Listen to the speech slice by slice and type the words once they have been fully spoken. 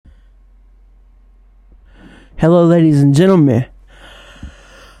Hello, ladies and gentlemen.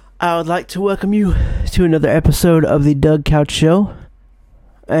 I would like to welcome you to another episode of the Doug Couch Show,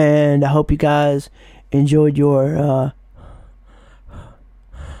 and I hope you guys enjoyed your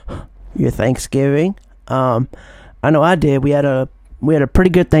Thanksgiving. I know I did. We had a pretty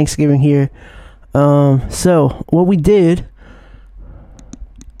good Thanksgiving here. So what we did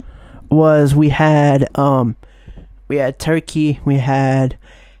was we had turkey, we had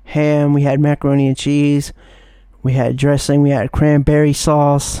ham, we had macaroni and cheese, we had dressing, we had cranberry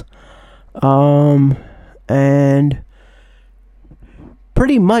sauce, and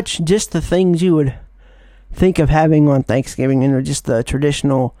pretty much just the things you would think of having on Thanksgiving, just the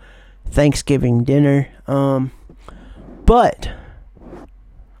traditional Thanksgiving dinner.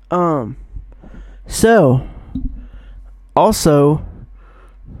 So also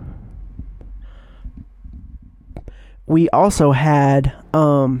we also had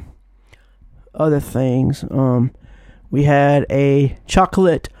other things. We had a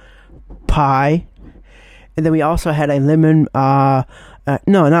chocolate pie, and then we also had a lemon no,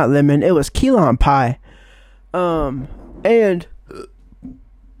 not lemon, it was key lime pie. And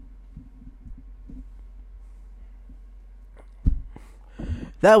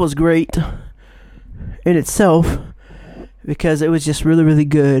that was great in itself because it was just really, really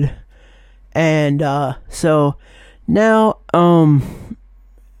good. And so now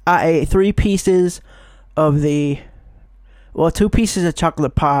I ate 2 pieces of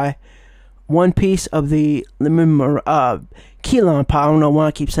chocolate pie, 1 piece of the key lime pie. I don't know why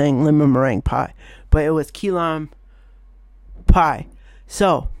I keep saying lemon meringue pie, but it was key lime pie.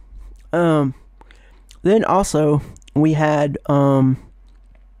 So then also we had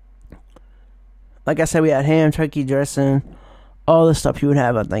like I said, we had ham, turkey, dressing, all the stuff you would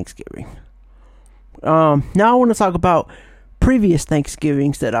have on Thanksgiving. Now I want to talk about previous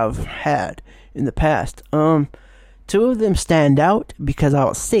Thanksgivings that I've had in the past. 2 of them stand out because I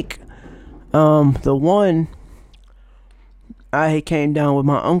was sick. The one, I came down with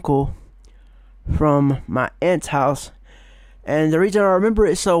my uncle from my aunt's house, and the reason I remember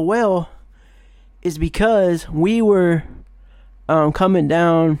it so well is because we were coming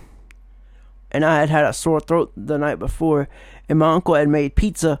down, and I had a sore throat the night before, and my uncle had made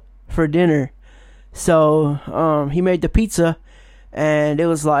pizza for dinner. So he made the pizza, and it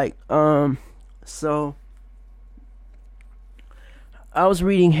was like so I was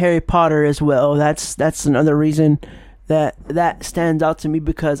reading Harry Potter as well. That's another reason that stands out to me,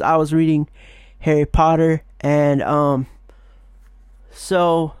 because I was reading Harry Potter, and that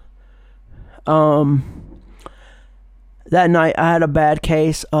night I had a bad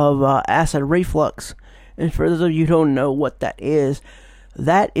case of acid reflux. And for those of you who don't know what that is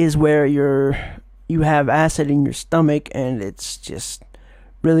where you have acid in your stomach, and it's just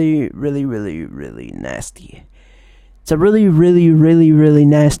really, really, really, really nasty. It's a really, really, really, really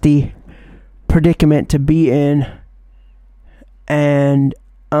nasty predicament to be in. And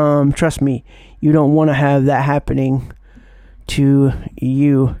trust me, you don't want to have that happening to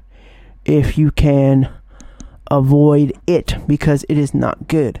you if you can avoid it, because it is not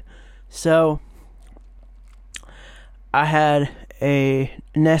good. So I had a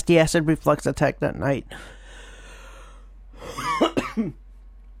nasty acid reflux attack that night.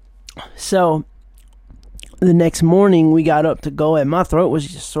 So the next morning we got up to go, and my throat was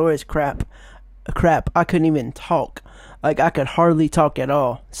just sore as crap. I couldn't even talk. Like, I could hardly talk at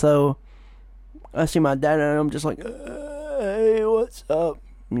all. So I see my dad, and I'm just like, hey, what's up?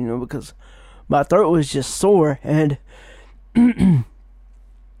 Because my throat was just sore, and it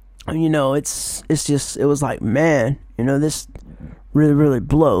was like, man, this really, really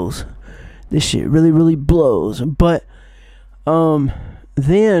blows. This shit really, really blows. But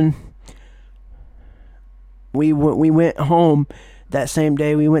then we went home that same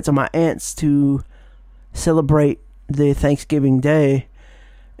day. We went to my aunt's to celebrate the Thanksgiving Day,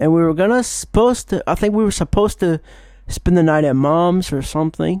 and we were supposed to spend the night at mom's or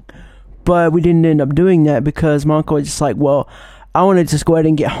something, but we didn't end up doing that because my uncle was just like, well, I want to just go ahead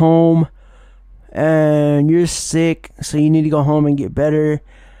and get home, and you're sick, so you need to go home and get better.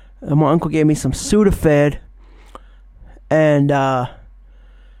 And my uncle gave me some Sudafed, and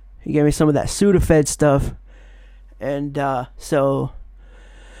he gave me some of that Sudafed stuff, and so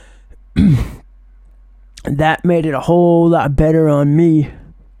that made it a whole lot better on me.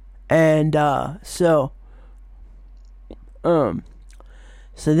 And so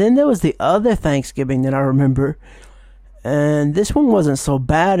then there was the other Thanksgiving that I remember, and this one wasn't so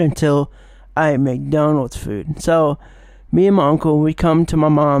bad until I ate McDonald's food. So me and my uncle, we come to my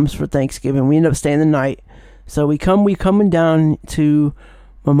mom's for Thanksgiving. We end up staying the night. So we coming down to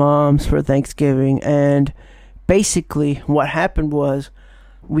my mom's for Thanksgiving, and basically what happened was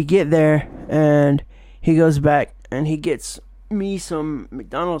we get there and he goes back and he gets me some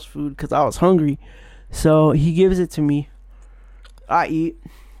McDonald's food because I was hungry. So he gives it to me. I eat.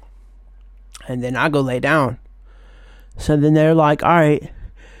 And then I go lay down. So then they're like, all right,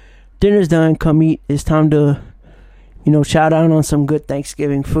 dinner's done. Come eat. It's time to, chow down on some good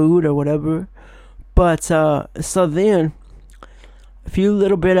Thanksgiving food or whatever. But so then, a few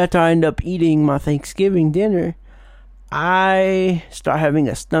little bit after I end up eating my Thanksgiving dinner, I start having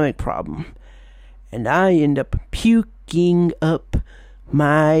a stomach problem. And I end up puking up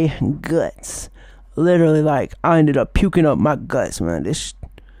my guts. Literally, like, I ended up puking up my guts, man. This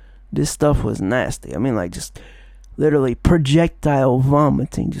stuff was nasty. I mean, like, just literally projectile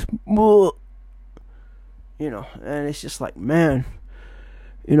vomiting. Just, and it's just like, man,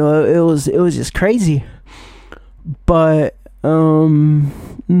 it was just crazy. But, let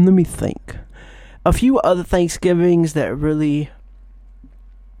me think. A few other Thanksgivings that really,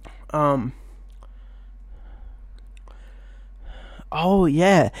 oh,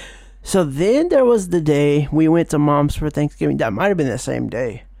 yeah. So then there was the day we went to Mom's for Thanksgiving. That might have been the same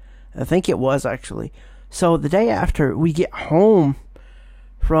day. I think it was, actually. So the day after we get home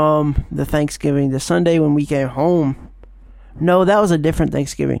from the Thanksgiving, the Sunday when we came home. No, that was a different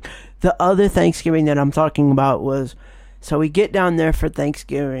Thanksgiving. The other Thanksgiving that I'm talking about was, so we get down there for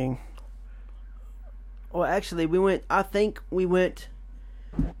Thanksgiving. Well, actually, I think we went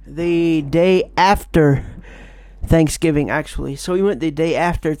the day after Thanksgiving, actually. So we went the day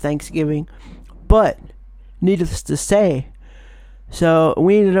after Thanksgiving. But, needless to say, so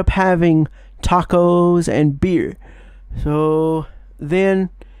we ended up having tacos and beer. So then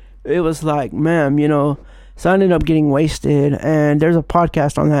it was like, man, so I ended up getting wasted. And there's a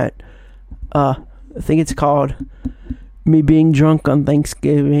podcast on that. I think it's called Me Being Drunk on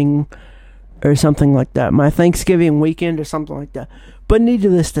Thanksgiving or something like that. My Thanksgiving weekend or something like that. But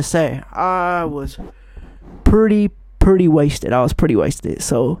needless to say, I was pretty wasted. I was pretty wasted.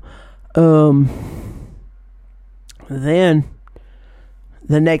 So, then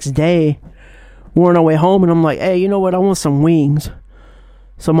the next day, we're on our way home, and I'm like, hey, you know what? I want some wings.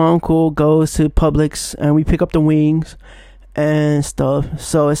 So my uncle goes to Publix, and we pick up the wings and stuff.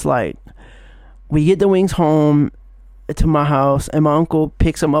 So it's like, we get the wings home to my house, and my uncle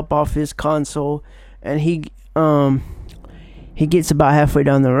picks them up off his console, and he gets about halfway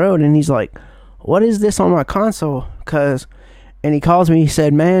down the road, and he's like, what is this on my console? And he calls me, he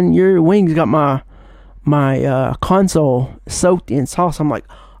said, man, your wings got my console soaked in sauce. I'm like,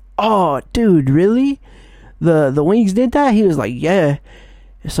 oh, dude, really? The wings did that? He was like, yeah.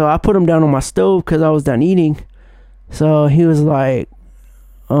 So I put them down on my stove because I was done eating. So he was like,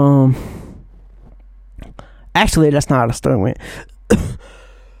 actually, that's not how the story went.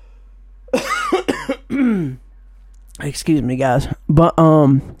 Excuse me, guys. But,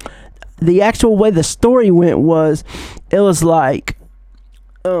 the actual way the story went was, it was like,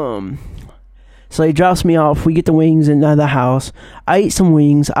 so he drops me off, we get the wings in the house, I eat some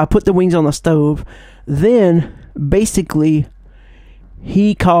wings, I put the wings on the stove, then, basically,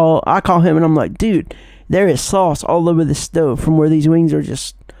 I call him and I'm like, dude, there is sauce all over the stove from where these wings are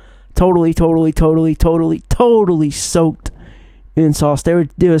just totally soaked in sauce. There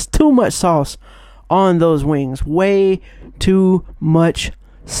was too much sauce on those wings, way too much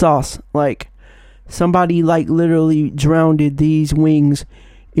sauce. Like, somebody literally drowned these wings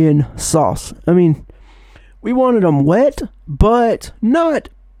in sauce. I mean, we wanted them wet, but not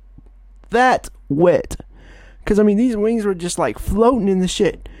that wet. Because, I mean, these wings were just floating in the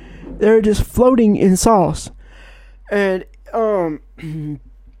shit. They were just floating in sauce. And,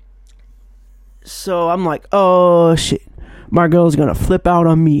 so I'm like, oh shit, my girl's gonna flip out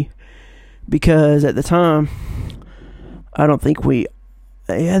on me. Because at the time, I don't think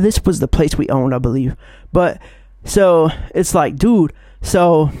this was the place we owned, I believe. But, so, it's like, dude,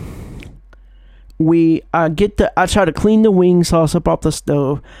 so, I try to clean the wing sauce up off the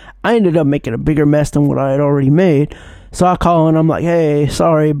stove. I ended up making a bigger mess than what I had already made. So I call and I'm like, hey,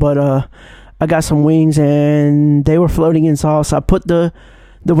 sorry, but, I got some wings and they were floating in sauce. I put the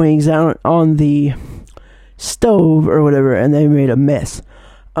wings down on the stove or whatever, and they made a mess.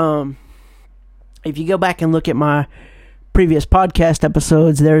 If you go back and look at my previous podcast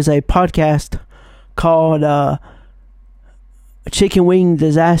episodes, there's a podcast called Chicken Wing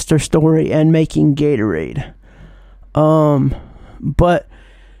Disaster Story and Making Gatorade. But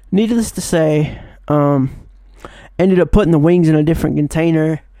needless to say, ended up putting the wings in a different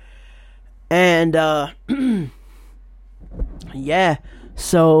container, and yeah.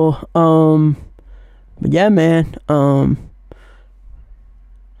 So yeah, man.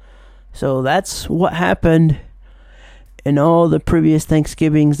 So that's what happened and all the previous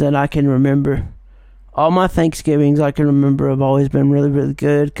Thanksgivings that I can remember. All my Thanksgivings I can remember have always been really, really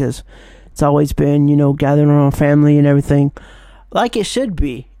good, because it's always been, gathering around family and everything like it should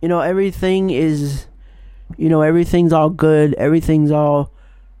be. Everything is, everything's all good. Everything's all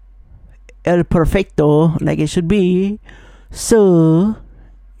el perfecto, like it should be. So,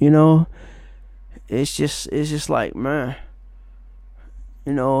 it's just like, man,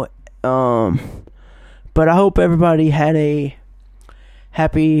 but I hope everybody had a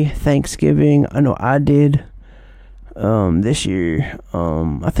happy Thanksgiving. I know I did. This year,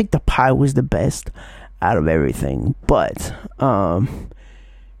 I think the pie was the best out of everything. But,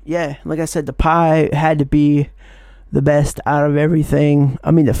 yeah, like I said, the pie had to be the best out of everything.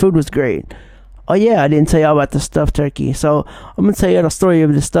 I mean, the food was great. Oh, yeah, I didn't tell y'all about the stuffed turkey. So, I'm going to tell you the story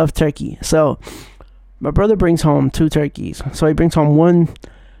of the stuffed turkey. So, my brother brings home 2 turkeys. So, he brings home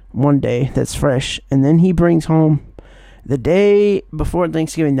one day that's fresh. And then he brings home the day before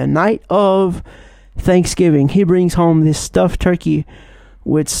Thanksgiving, the night of Thanksgiving, he brings home this stuffed turkey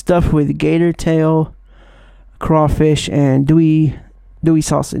stuffed with gator tail, crawfish, and Dewey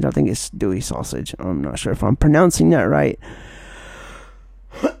sausage. I think it's Dewey sausage. I'm not sure if I'm pronouncing that right.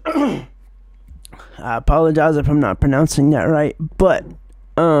 I apologize if I'm not pronouncing that right. But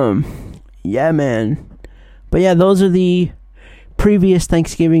yeah, man. But yeah, those are the previous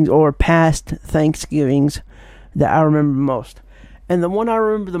Thanksgivings or past Thanksgivings that I remember most. And the one I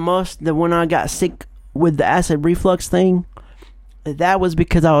remember the most, the one I got sick with the acid reflux thing, that was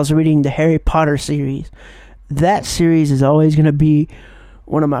because I was reading the Harry Potter series. That series is always going to be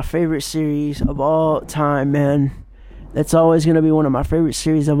one of my favorite series of all time, man. That's always going to be one of my favorite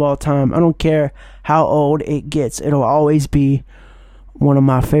series of all time. I don't care how old it gets. It'll always be one of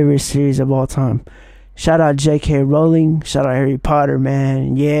my favorite series of all time. Shout out J.K. Rowling. Shout out Harry Potter,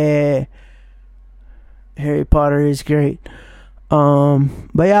 man. Yeah. Harry Potter is great.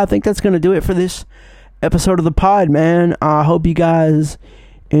 But yeah, I think that's going to do it for this episode of the pod, man. I hope you guys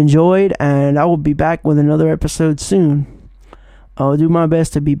enjoyed, and I will be back with another episode soon. I'll do my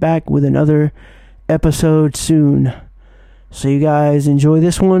best to be back with another episode soon. So you guys enjoy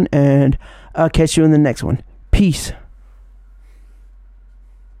this one, and I'll catch you in the next one. Peace.